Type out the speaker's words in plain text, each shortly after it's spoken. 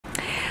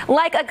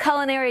Like a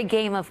culinary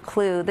game of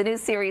Clue, the new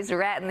series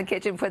Rat in the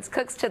Kitchen puts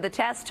cooks to the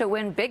test to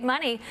win big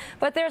money,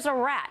 but there's a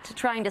rat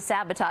trying to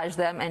sabotage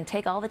them and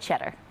take all the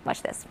cheddar.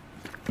 Watch this.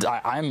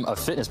 I'm a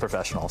fitness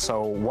professional,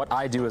 so what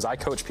I do is I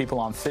coach people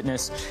on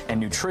fitness and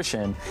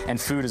nutrition,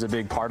 and food is a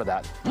big part of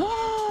that.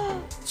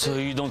 So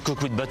you don't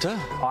cook with butter?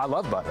 Oh, I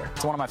love butter.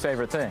 It's one of my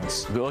favorite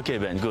things. Okay,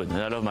 Ben, good.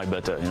 I love my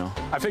butter, you know.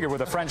 I figured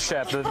with a French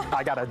chef that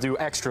I gotta do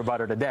extra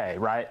butter today,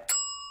 right?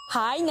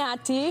 Hi,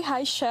 Natty.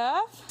 Hi,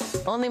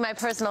 Chef. Only my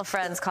personal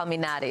friends call me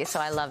Natty, so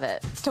I love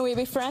it. Can we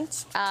be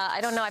friends? I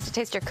don't know. I have to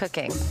taste your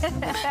cooking.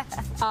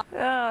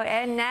 Oh,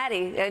 and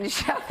Natty and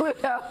Chef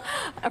Ludo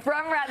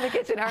from Rat in the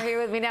Kitchen are here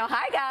with me now.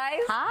 Hi, guys.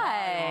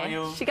 Hi. How are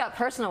you? She got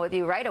personal with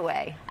you right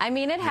away. I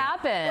mean, it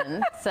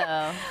happened,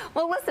 so.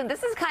 Well, listen,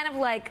 this is kind of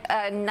like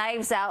a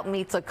Knives Out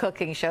meets a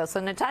cooking show. So,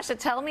 Natasha,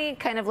 tell me,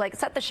 kind of like,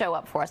 set the show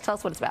up for us. Tell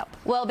us what it's about.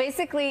 Well,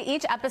 basically,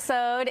 each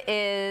episode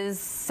is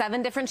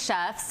 7 different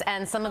chefs,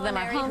 and some of them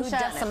are home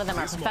chefs, some of them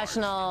are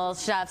professional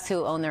chefs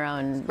who own their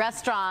own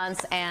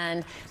restaurants,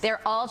 and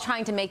they're all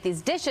trying to make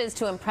these dishes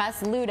to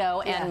impress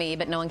Ludo and me,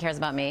 but no one cares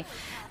about me.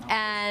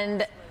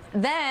 And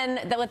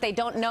then what they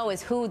don't know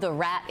is who the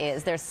rat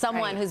is. There's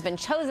someone who's been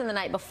chosen the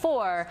night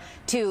before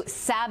to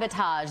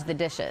sabotage the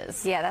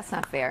dishes. Yeah, that's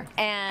not fair.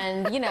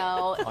 And, you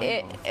know,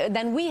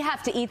 then we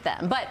have to eat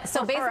them. But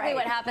so basically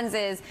what happens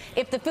is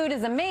if the food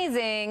is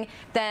amazing,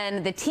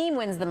 then the team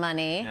wins the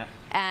money. Yeah.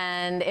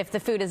 And if the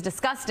food is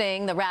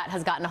disgusting, the rat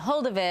has gotten a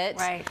hold of it.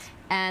 Right.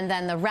 And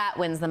then the rat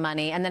wins the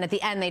money, and then at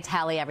the end they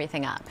tally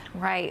everything up.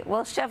 Right.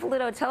 Well, Chef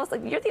Ludo, tell us,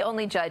 like, you're the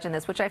only judge in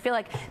this, which I feel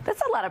like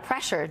that's a lot of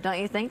pressure, don't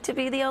you think, to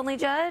be the only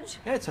judge?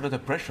 Yeah, it's a lot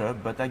of pressure,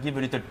 but I give a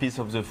little piece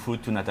of the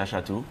food to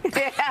Natasha too.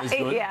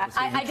 Yeah.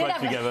 So I did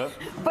have together.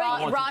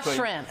 raw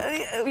shrimp.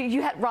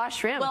 You had raw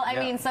shrimp. Well, I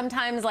mean,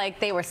 sometimes like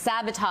they were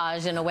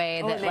sabotaged in a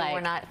way that they were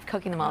not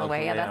cooking them all the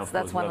way. Yeah,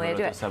 that's one way to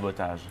do it.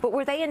 Sabotage. But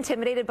were they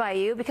intimidated by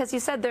you? Because you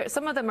said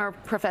some of them are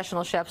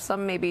professional chefs,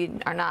 some maybe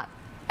are not.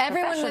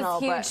 Everyone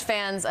was huge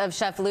fans of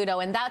Chef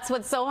Ludo, and that's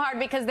what's so hard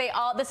because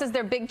this is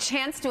their big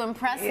chance to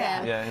impress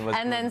him. Yeah,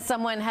 and then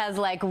someone has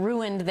like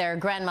ruined their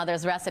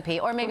grandmother's recipe,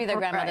 or maybe their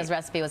grandmother's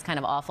recipe was kind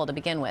of awful to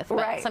begin with.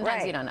 But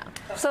sometimes you don't know.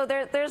 So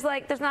there's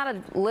not a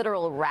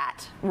literal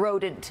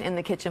rodent in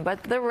the kitchen,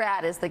 but the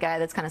rat is the guy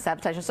that's kind of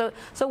sabotaging.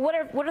 So what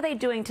are they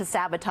doing to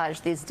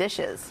sabotage these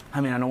dishes? I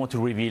mean, I don't want to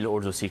reveal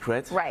all the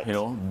secrets, right? You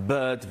know,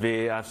 but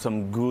they have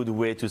some good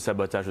way to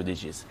sabotage the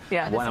dishes.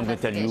 Yeah. One I'm going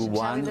to tell you.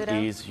 One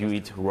is you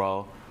eat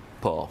raw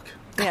pork.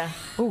 Yeah.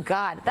 Oh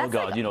God. That's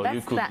like, you know, that's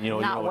you cook, you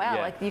know, not well.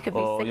 Yeah. Like you could be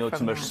or sick you know, from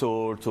too much that.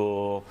 Salt,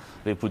 or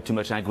they put too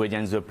much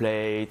ingredients on the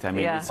plate. I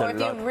mean, it's a or if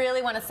lot. you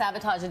really want to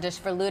sabotage a dish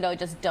for Ludo,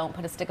 just don't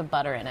put a stick of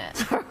butter in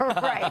it.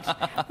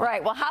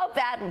 Right. Well, how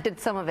bad did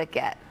some of it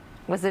get?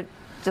 Was it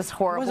just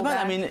horrible? It was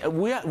bad. I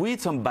mean, we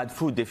eat some bad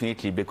food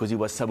definitely because it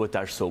was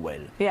sabotaged so well.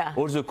 Yeah.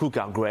 All the cooks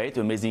are great,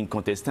 amazing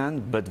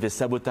contestants, but they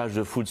sabotage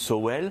the food so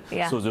well,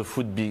 so the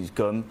food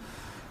become.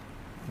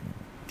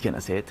 Can I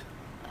say it?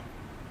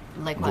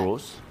 Like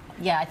gross. What?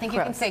 Yeah, I think you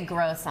can say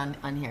gross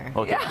on here.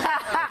 Okay.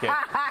 Okay.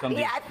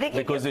 Yeah, I think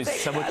because it's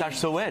sabotaged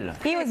so well.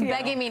 He was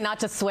begging me not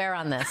to swear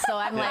on this, so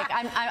I'm like,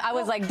 I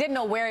was like, didn't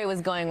know where he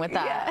was going with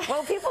that. Yeah.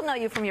 Well, people know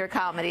you from your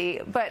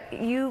comedy, but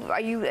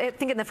I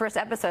think in the first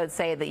episode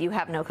say that you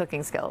have no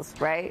cooking skills,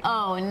 right?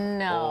 Oh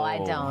no, I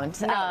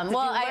don't. Well,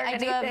 I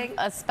do have anything?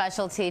 a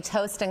specialty,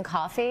 toast and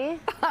coffee.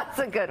 That's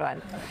a good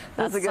one.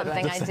 That's a good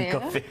something one. I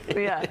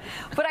do. Yeah,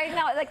 but I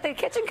know like the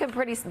kitchen can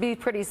be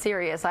pretty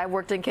serious. I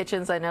worked in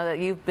kitchens. I know that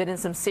you've been in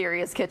some serious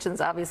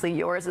kitchens. Obviously,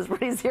 yours is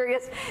pretty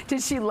serious.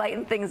 Did she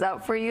lighten things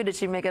up for you? Did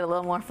she make it a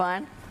little more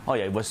fun? Oh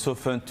yeah, it was so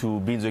fun to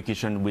be in the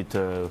kitchen with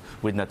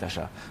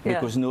Natasha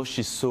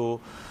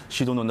because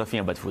she don't know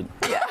nothing about food.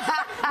 Yeah.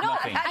 No,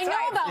 I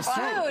know about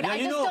food. I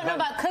just don't know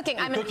about cooking.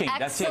 I'm an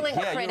excellent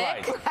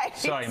critic. You're right.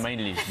 Sorry, my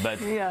English,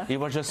 but it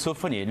was just so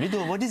funny.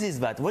 Ludo, what is this?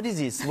 What is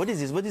this? What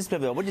is this? What is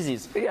flavor? What is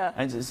this? Yeah.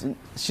 And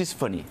she's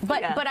funny.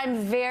 But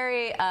I'm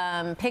very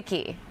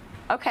picky.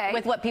 Okay.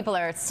 With what people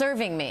are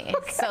serving me.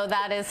 Okay. So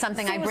that is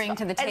something I bring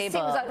to the table. It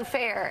seems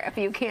unfair if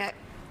you can't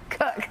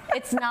cook.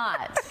 It's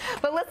not.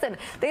 But listen,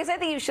 they say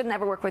that you should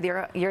never work with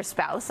your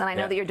spouse, and I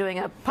know that you're doing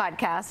a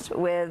podcast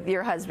with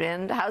your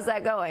husband. How's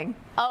that going?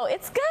 Oh,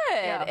 it's good.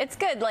 Yeah. It's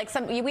good. Like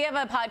we have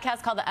a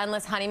podcast called the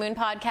Endless Honeymoon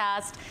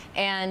Podcast,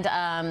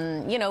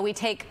 and you know, we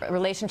take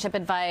relationship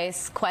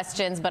advice,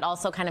 questions, but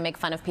also kind of make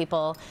fun of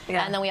people.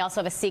 Yeah. And then we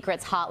also have a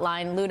secrets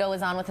hotline. Ludo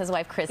is on with his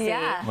wife Chrissy.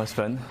 Yeah. It was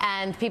fun.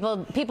 And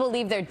people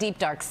leave their deep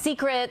dark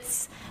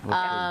secrets.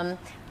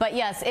 But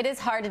yes, it is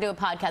hard to do a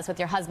podcast with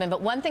your husband.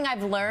 But one thing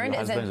I've learned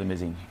is that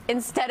amazing.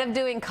 Instead of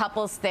doing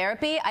couples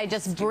therapy, I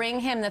just bring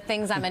him the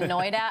things I'm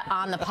annoyed at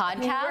on the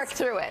podcast. You work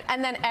through it.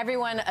 And then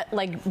everyone,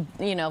 like,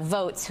 you know,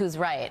 votes who's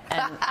right.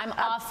 And I'm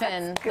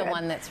often the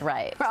one that's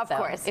right. Of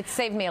course. It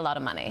saved me a lot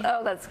of money.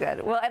 Oh, that's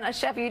good. Well, and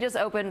Chef, you just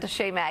opened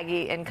Chez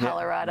Maggie in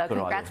Colorado.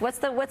 Congrats. What's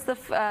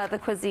the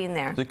cuisine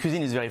there? The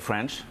cuisine is very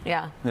French.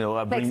 Yeah. You know,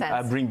 I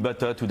bring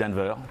butter to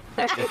Denver.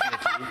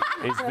 Definitely.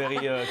 It's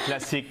very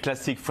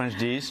classic French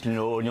dish. You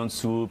know, onion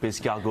soup,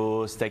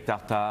 escargot, steak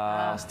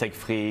tartare, steak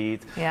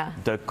frites,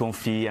 duck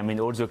confit. I mean,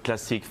 all the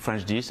classic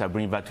French dish. I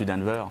bring that to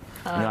Denver.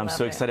 I'm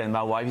so excited. And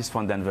my wife is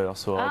from Denver,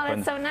 so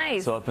that's so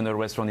nice. So I opened a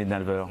restaurant in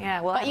Denver.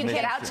 Yeah, well, you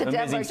get out to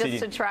Denver just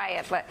to try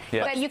it, but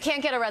you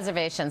can't get a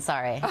reservation.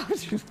 Sorry.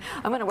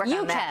 I'm going to work on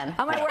that. You can.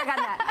 I'm going to work on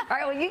that. All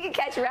right, well, you can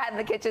catch Rat in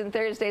the Kitchen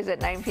Thursdays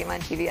at 9 p.m. on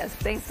TBS.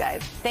 Thanks,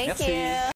 guys. Thank you.